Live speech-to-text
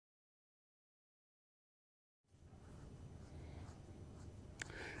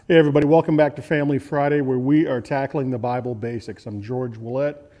Hey everybody, welcome back to Family Friday, where we are tackling the Bible basics. I'm George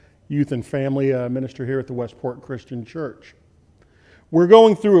Willett, youth and family minister here at the Westport Christian Church. We're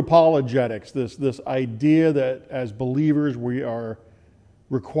going through apologetics, this idea that as believers we are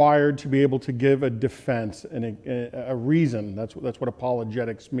required to be able to give a defense and a reason. That's what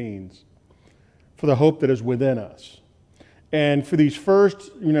apologetics means, for the hope that is within us. And for these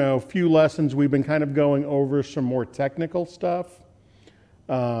first few lessons, we've been kind of going over some more technical stuff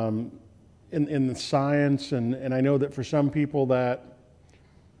in the science, and I know that for some people that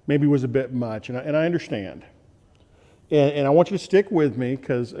maybe was a bit much, and I understand. And I want you to stick with me,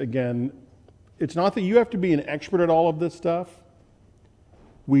 because again, it's not that you have to be an expert at all of this stuff.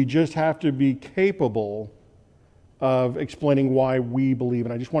 We just have to be capable of explaining why we believe.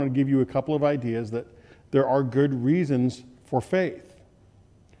 And I just want to give you a couple of ideas that there are good reasons for faith.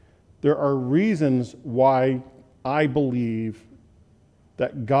 There are reasons why I believe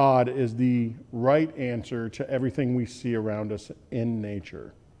that God is the right answer to everything we see around us in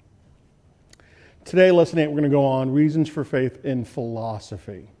nature. Today, lesson 8, we're going to go on reasons for faith in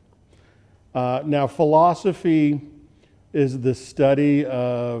philosophy. Now, philosophy is the study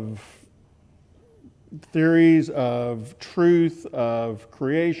of theories of truth, of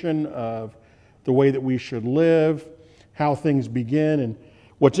creation, of the way that we should live, how things begin. And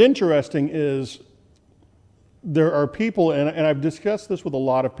what's interesting is there are people, and I've discussed this with a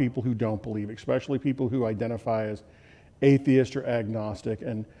lot of people who don't believe, especially people who identify as atheist or agnostic,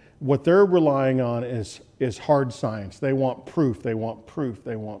 and what they're relying on is hard science. They want proof, they want proof,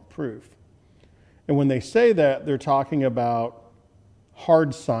 they want proof. And when they say that, they're talking about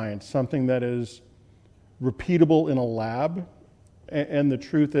hard science, something that is repeatable in a lab. And the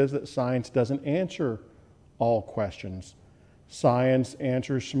truth is that science doesn't answer all questions. Science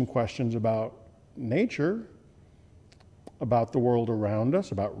answers some questions about nature, about the world around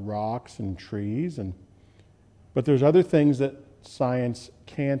us, about rocks and trees, but there's other things that science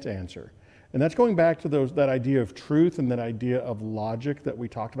can't answer. And that's going back to that idea of truth and that idea of logic that we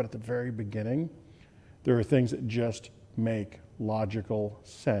talked about at the very beginning. There are things that just make logical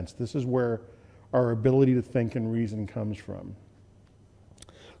sense. This is where our ability to think and reason comes from.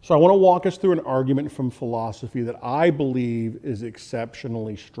 So I want to walk us through an argument from philosophy that I believe is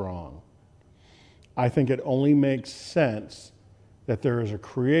exceptionally strong. I think it only makes sense that there is a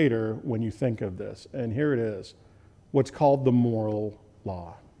creator when you think of this. And here it is, what's called the moral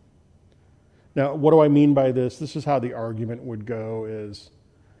law. Now, what do I mean by this? This is how the argument would go, is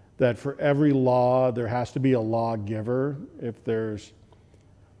that for every law, there has to be a lawgiver. If there's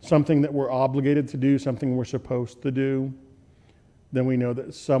something that we're obligated to do, something we're supposed to do, then we know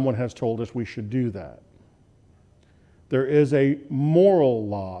that someone has told us we should do that. There is a moral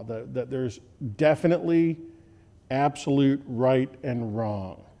law, that there's definitely absolute right and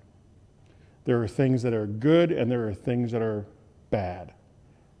wrong. There are things that are good and there are things that are bad.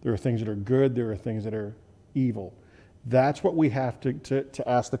 There are things that are good, there are things that are evil. That's what we have to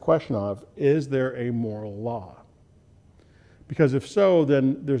ask the question of, is there a moral law? Because if so,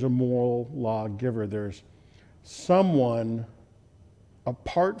 then there's a moral lawgiver. There's someone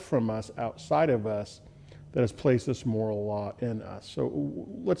apart from us, outside of us, that has placed this moral law in us. So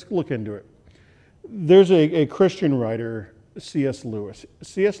let's look into it. There's a Christian writer, C.S. Lewis.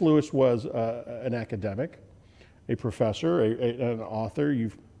 C.S. Lewis was an academic, a professor, an author.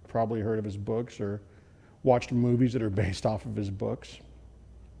 You've probably heard of his books or watched movies that are based off of his books.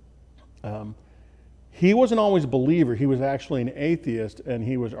 He wasn't always a believer. He was actually an atheist, and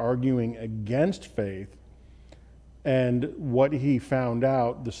he was arguing against faith. And what he found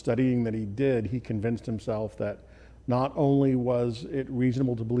out, the studying that he did, he convinced himself that not only was it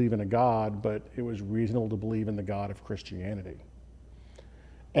reasonable to believe in a God, but it was reasonable to believe in the God of Christianity.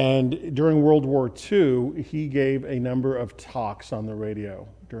 And during World War II, he gave a number of talks on the radio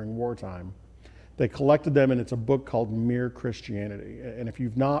during wartime. They collected them, and it's a book called Mere Christianity. And if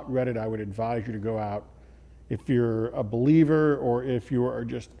you've not read it, I would advise you to go out. If you're a believer or if you are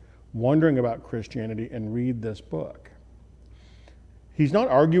just wondering about Christianity, and read this book. He's not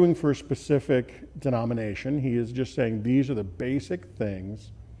arguing for a specific denomination. He is just saying these are the basic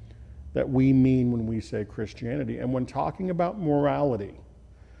things that we mean when we say Christianity. And when talking about morality,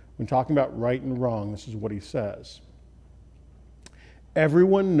 when talking about right and wrong, this is what he says.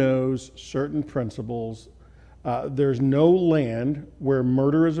 Everyone knows certain principles. There's no land where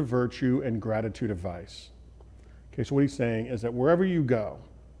murder is a virtue and gratitude a vice. Okay, so what he's saying is that wherever you go,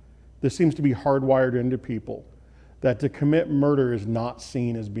 this seems to be hardwired into people, that to commit murder is not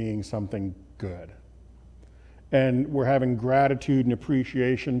seen as being something good. And we're having gratitude and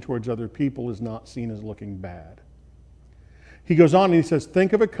appreciation towards other people is not seen as looking bad. He goes on and he says,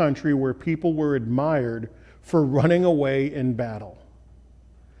 think of a country where people were admired for running away in battle,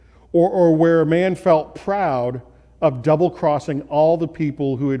 or where a man felt proud of double-crossing all the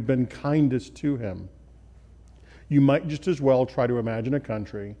people who had been kindest to him. You might just as well try to imagine a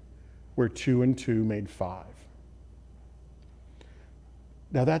country where 2 and 2 made 5.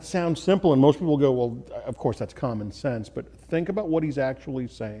 Now that sounds simple, and most people go, well, of course that's common sense, but think about what he's actually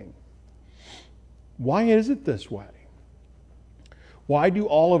saying. Why is it this way? Why do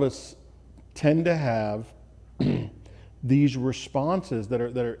all of us tend to have these responses that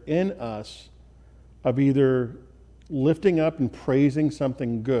are in us of either lifting up and praising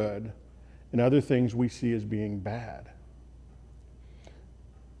something good and other things we see as being bad?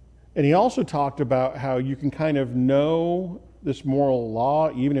 And he also talked about how you can kind of know this moral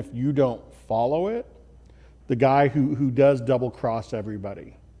law even if you don't follow it. The guy who does double cross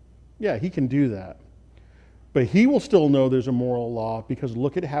everybody, yeah, he can do that. But he will still know there's a moral law because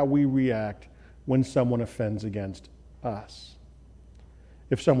look at how we react when someone offends against us.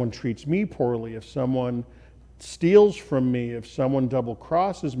 If someone treats me poorly, if someone steals from me, if someone double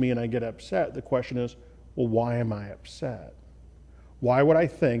crosses me and I get upset, the question is, well, why am I upset? Why would I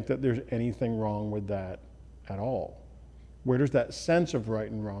think that there's anything wrong with that at all? Where does that sense of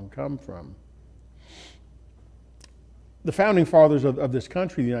right and wrong come from? The founding fathers of this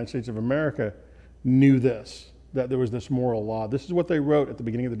country, the United States of America, knew this, that there was this moral law. This is what they wrote at the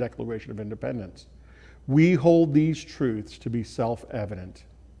beginning of the Declaration of Independence. We hold these truths to be self-evident,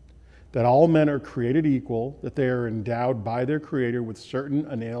 that all men are created equal, that they are endowed by their Creator with certain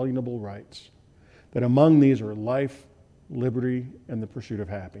unalienable rights, that among these are life, liberty, and the pursuit of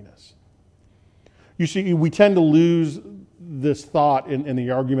happiness. You see, we tend to lose this thought in the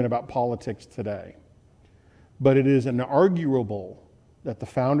argument about politics today. But it is inarguable that the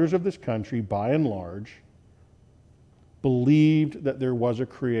founders of this country, by and large, believed that there was a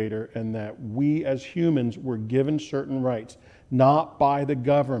creator and that we as humans were given certain rights, not by the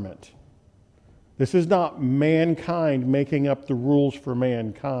government. This is not mankind making up the rules for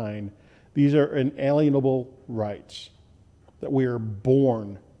mankind. These are inalienable rights, that we are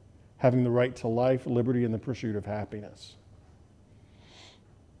born having the right to life, liberty, and the pursuit of happiness.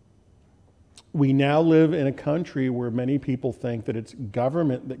 We now live in a country where many people think that it's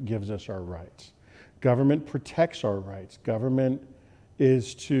government that gives us our rights. Government protects our rights. Government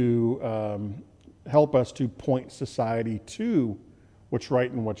is to help us to point society to what's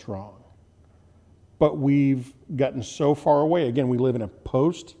right and what's wrong. But we've gotten so far away. Again, we live in a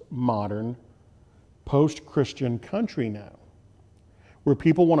post-modern, post-Christian country now, where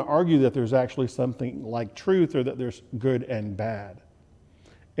people want to argue that there's actually something like truth or that there's good and bad.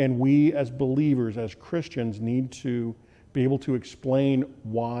 And we as believers, as Christians, need to be able to explain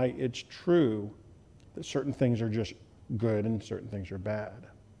why it's true that certain things are just good and certain things are bad.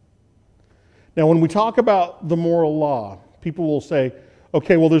 Now, when we talk about the moral law, people will say,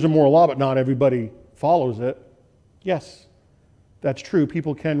 okay, well, there's a moral law, but not everybody follows it. Yes, that's true.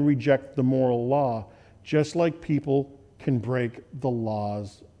 People can reject the moral law, just like people can break the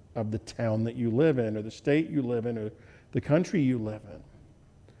laws of the town that you live in, or the state you live in, or the country you live in.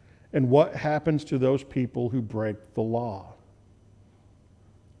 And what happens to those people who break the law?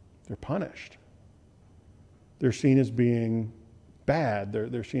 They're punished. They're seen as being bad.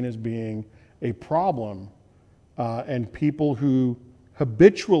 They're seen as being a problem. And people who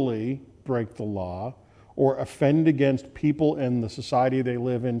habitually break the law or offend against people in the society they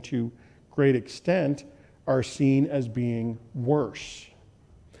live in to great extent are seen as being worse.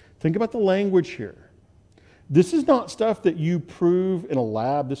 Think about the language here. This is not stuff that you prove in a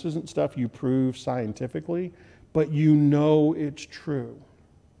lab. This isn't stuff you prove scientifically, but you know it's true.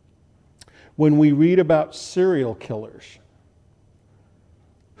 When we read about serial killers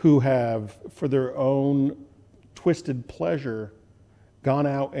who have, for their own twisted pleasure, gone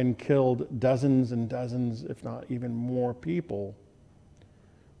out and killed dozens and dozens, if not even more people,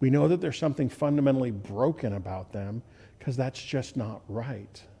 we know that there's something fundamentally broken about them because that's just not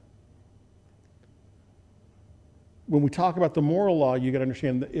right. When we talk about the moral law, you got to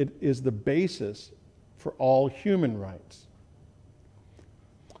understand that it is the basis for all human rights.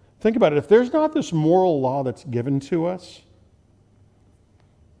 Think about it. If there's not this moral law that's given to us,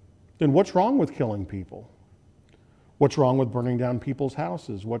 then what's wrong with killing people? What's wrong with burning down people's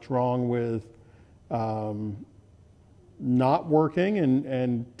houses? What's wrong with not working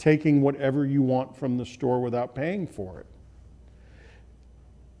and taking whatever you want from the store without paying for it?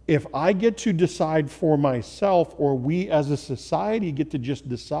 If I get to decide for myself, or we as a society get to just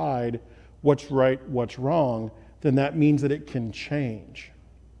decide what's right, what's wrong, then that means that it can change.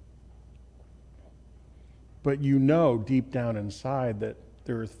 But you know deep down inside that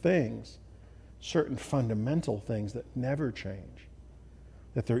there are things, certain fundamental things that never change.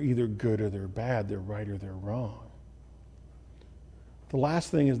 That they're either good or they're bad, they're right or they're wrong. The last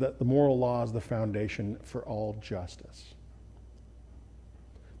thing is that the moral law is the foundation for all justice.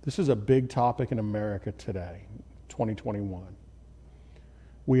 This is a big topic in America today, 2021.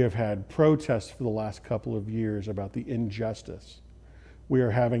 We have had protests for the last couple of years about the injustice. We are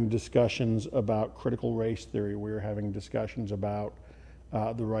having discussions about critical race theory. We are having discussions about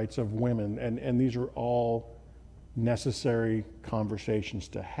the rights of women. And these are all necessary conversations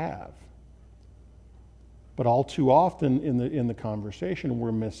to have. But all too often in the conversation,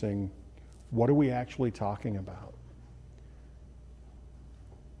 we're missing, what are we actually talking about?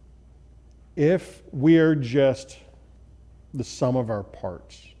 If we are just the sum of our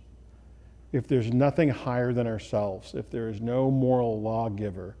parts, if there's nothing higher than ourselves, if there is no moral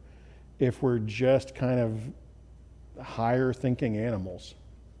lawgiver, if we're just kind of higher thinking animals,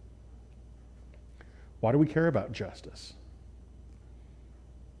 why do we care about justice?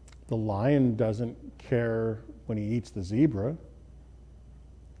 The lion doesn't care when he eats the zebra.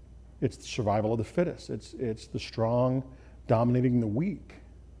 It's the survival of the fittest. It's the strong dominating the weak.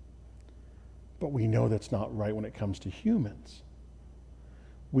 But we know that's not right when it comes to humans.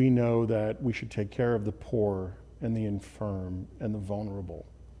 We know that we should take care of the poor and the infirm and the vulnerable.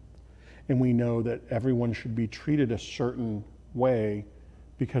 And we know that everyone should be treated a certain way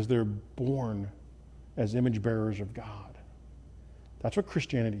because they're born as image bearers of God. That's what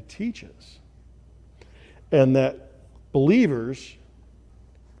Christianity teaches. And that believers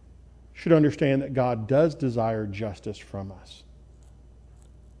should understand that God does desire justice from us,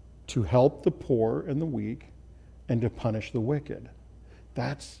 to help the poor and the weak and to punish the wicked.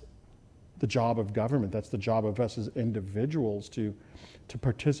 That's the job of government. That's the job of us as individuals to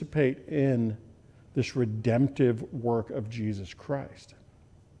participate in this redemptive work of Jesus Christ.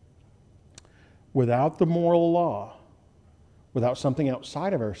 Without the moral law, without something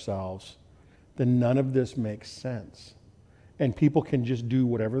outside of ourselves, then none of this makes sense. And people can just do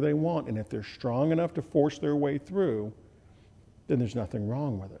whatever they want. And if they're strong enough to force their way through, then there's nothing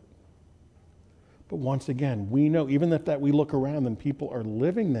wrong with it. But once again, we know, even if that we look around and people are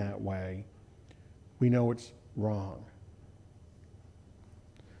living that way, we know it's wrong.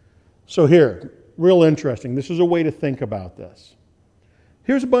 So here, real interesting. This is a way to think about this.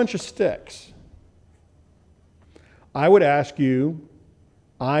 Here's a bunch of sticks. I would ask you,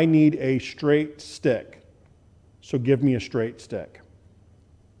 I need a straight stick. So give me a straight stick.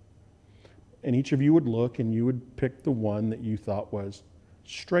 And each of you would look and you would pick the one that you thought was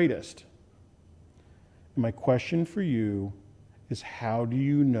straightest. And my question for you is, how do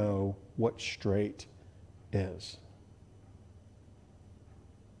you know what straight is?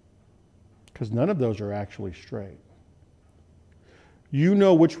 Because none of those are actually straight. You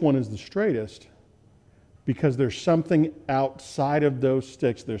know which one is the straightest because there's something outside of those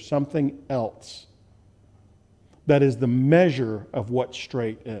sticks. There's something else that is the measure of what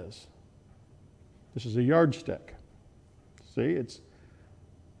straight is. This is a yardstick. See, it's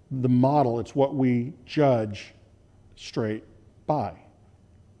the model. It's what we judge straight by.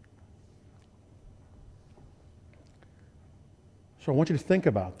 So I want you to think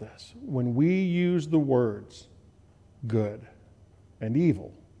about this. When we use the words good and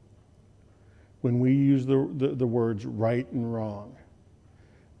evil, when we use the words right and wrong,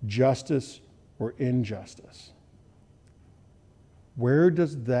 justice or injustice, where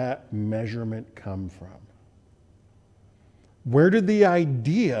does that measurement come from? Where did the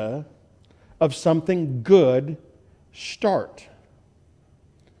idea of something good start?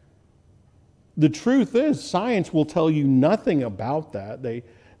 The truth is, science will tell you nothing about that.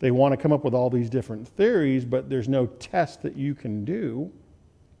 They want to come up with all these different theories, but there's no test that you can do.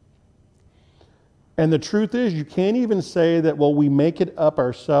 And the truth is, you can't even say that, well, we make it up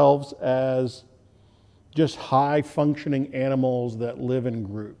ourselves as just high-functioning animals that live in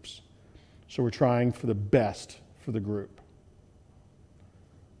groups. So we're trying for the best for the group.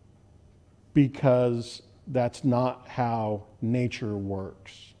 Because that's not how nature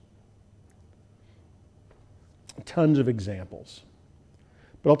works. Tons of examples.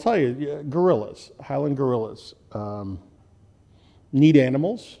 But I'll tell you, gorillas, Highland gorillas, need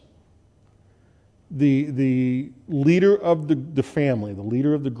animals. The leader of the family, the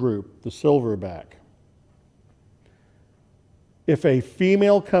leader of the group, the silverback, if a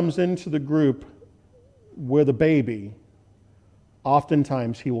female comes into the group with a baby,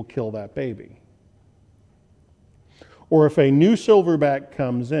 oftentimes he will kill that baby. Or if a new silverback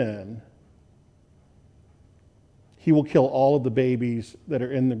comes in, he will kill all of the babies that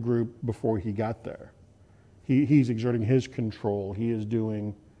are in the group before he got there. He's exerting his control. He is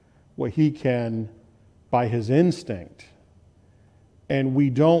doing what he can by his instinct. And we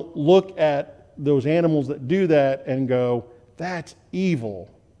don't look at those animals that do that and go, that's evil.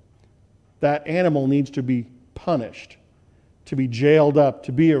 That animal needs to be punished, to be jailed up,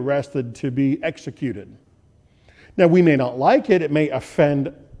 to be arrested, to be executed. Now, we may not like it. It may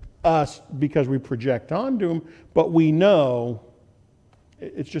offend us because we project onto him, but we know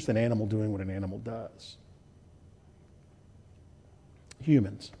it's just an animal doing what an animal does.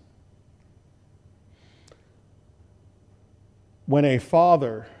 Humans. When a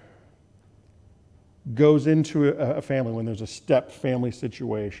father goes into a family, when there's a step family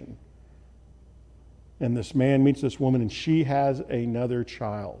situation, and this man meets this woman and she has another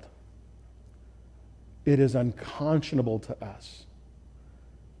child, it is unconscionable to us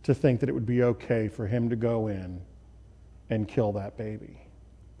to think that it would be okay for him to go in and kill that baby.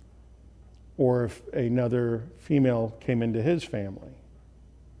 Or if another female came into his family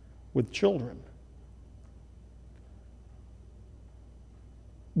with children.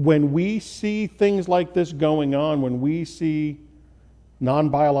 When we see things like this going on, when we see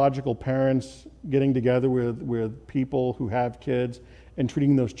non-biological parents getting together with people who have kids and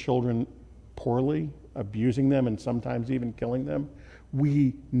treating those children poorly, abusing them, and sometimes even killing them,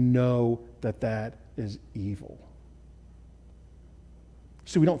 we know that that is evil.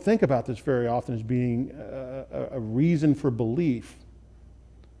 So we don't think about this very often as being a reason for belief,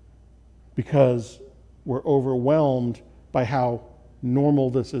 because we're overwhelmed by how normal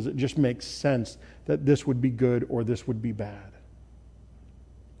this is. It just makes sense that this would be good or this would be bad.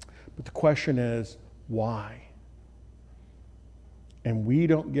 But the question is, why? And we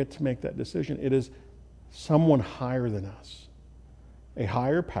don't get to make that decision. It is someone higher than us, a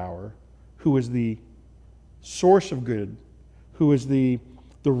higher power who is the source of good, who is the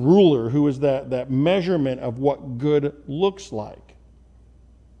ruler, who is that measurement of what good looks like,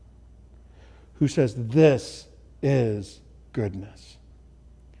 who says this is goodness.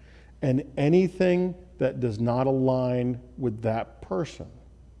 And anything that does not align with that person,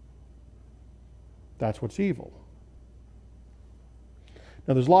 that's what's evil.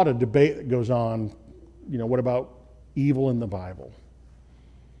 Now, there's a lot of debate that goes on, what about evil in the Bible?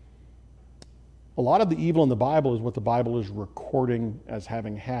 A lot of the evil in the Bible is what the Bible is recording as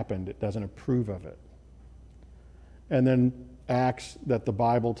having happened. It doesn't approve of it. And then acts that the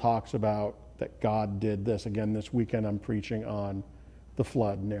Bible talks about that God did this. Again, this weekend I'm preaching on the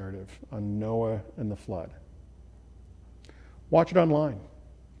flood narrative, on Noah and the flood. Watch it online.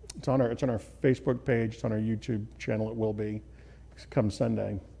 It's on our Facebook page. It's on our YouTube channel. It will be come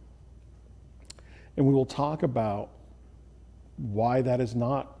Sunday. And we will talk about why that is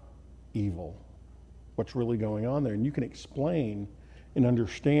not evil, what's really going on there. And you can explain and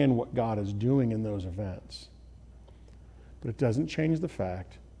understand what God is doing in those events. But it doesn't change the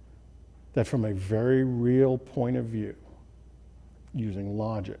fact that from a very real point of view, using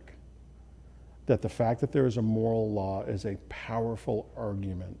logic, that the fact that there is a moral law is a powerful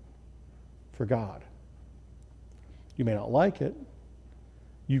argument for God. You may not like it,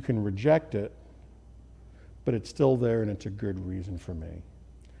 you can reject it, but it's still there and it's a good reason for me.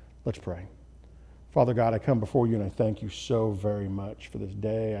 Let's pray. Father God, I come before you and I thank you so very much for this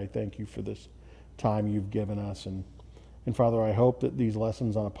day. I thank you for this time you've given us. And Father, I hope that these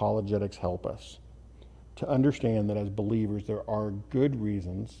lessons on apologetics help us to understand that as believers there are good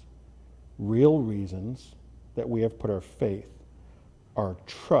reasons, real reasons, that we have put our faith, our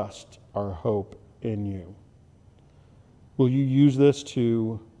trust, our hope in you. Will you use this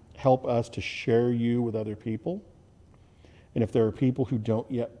to help us to share you with other people? And if there are people who don't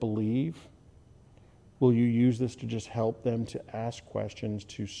yet believe, will you use this to just help them to ask questions,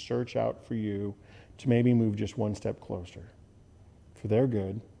 to search out for you, to maybe move just one step closer for their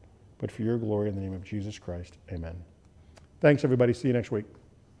good, but for your glory, in the name of Jesus Christ. Amen. Thanks, everybody. See you next week.